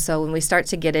 And so when we start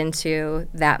to get into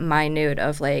that minute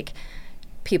of like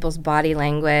people's body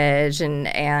language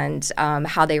and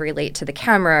how they relate to the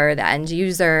camera or the end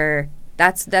user,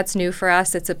 that's new for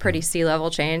us. It's a pretty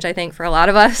C-level change, I think, for a lot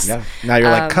of us. Yeah. Now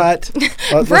you're like, cut.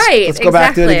 Let's go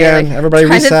back, do it again. Like, everybody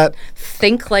reset.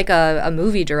 Think like a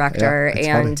movie director.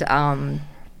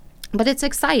 But it's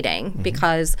exciting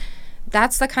because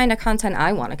that's the kind of content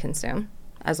I want to consume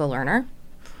as a learner.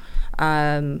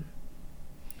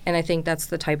 And I think that's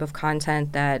the type of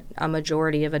content that a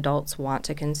majority of adults want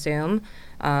to consume.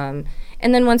 And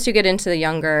then once you get into the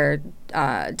younger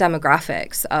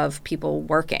demographics of people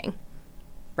working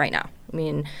right now, I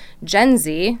mean, Gen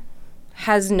Z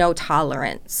has no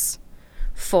tolerance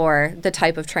for the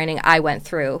type of training I went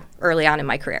through early on in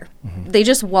my career. They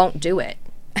just won't do it.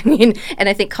 I mean, and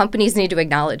I think companies need to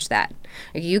acknowledge that.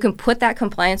 You can put that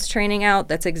compliance training out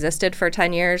that's existed for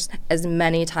 10 years as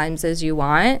many times as you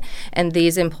want, and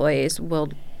these employees will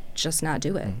just not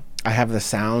do it. I have the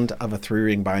sound of a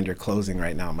 3-ring binder closing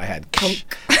right now in my head.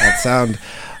 That sound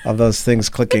of those things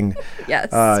clicking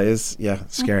is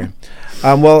scary.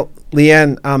 Well,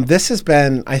 Leanne, this has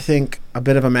been, I think, a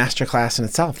bit of a masterclass in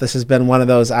itself. This has been one of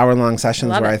those hour-long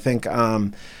sessions where I think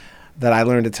that I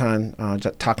learned a ton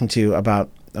talking to you about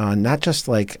not just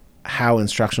like how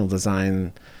instructional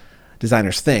designers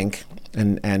think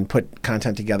and put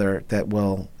content together that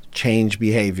will change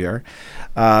behavior,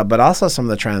 but also some of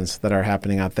the trends that are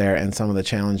happening out there and some of the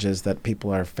challenges that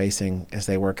people are facing as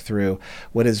they work through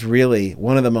what is really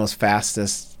one of the most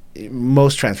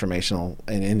transformational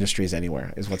in industries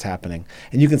anywhere is what's happening.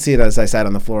 And you can see it, as I said,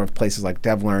 on the floor of places like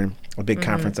DevLearn, a big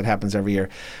conference that happens every year,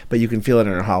 but you can feel it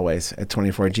in our hallways at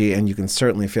 24G, and you can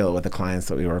certainly feel it with the clients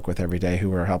that we work with every day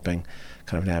who are helping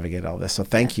kind of navigate all this. So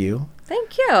thank you.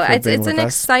 Thank you. It's an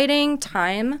exciting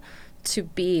time to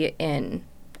be an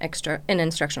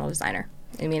instructional designer.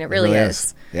 I mean, it really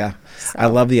is. Yeah. So. I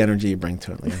love the energy you bring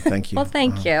to it, Leanne. Thank you. Well,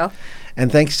 thank you. And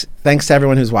thanks to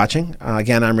everyone who's watching.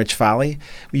 Again, I'm Rich Foley.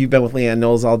 You've been with Leanne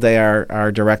Knowles all day,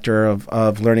 our Director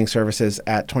of Learning Services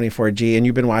at 24G. And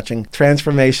you've been watching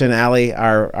Transformation Alley,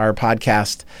 our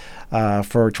podcast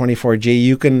for 24G.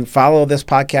 You can follow this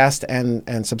podcast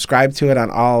and subscribe to it on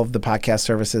all of the podcast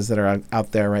services that are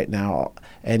out there right now.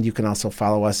 And you can also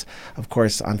follow us, of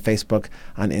course, on Facebook,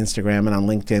 on Instagram, and on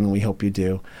LinkedIn. We hope you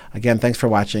do. Again, thanks for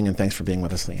watching, and thanks for being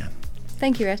with us, Leanne.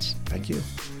 Thank you, Rich. Thank you.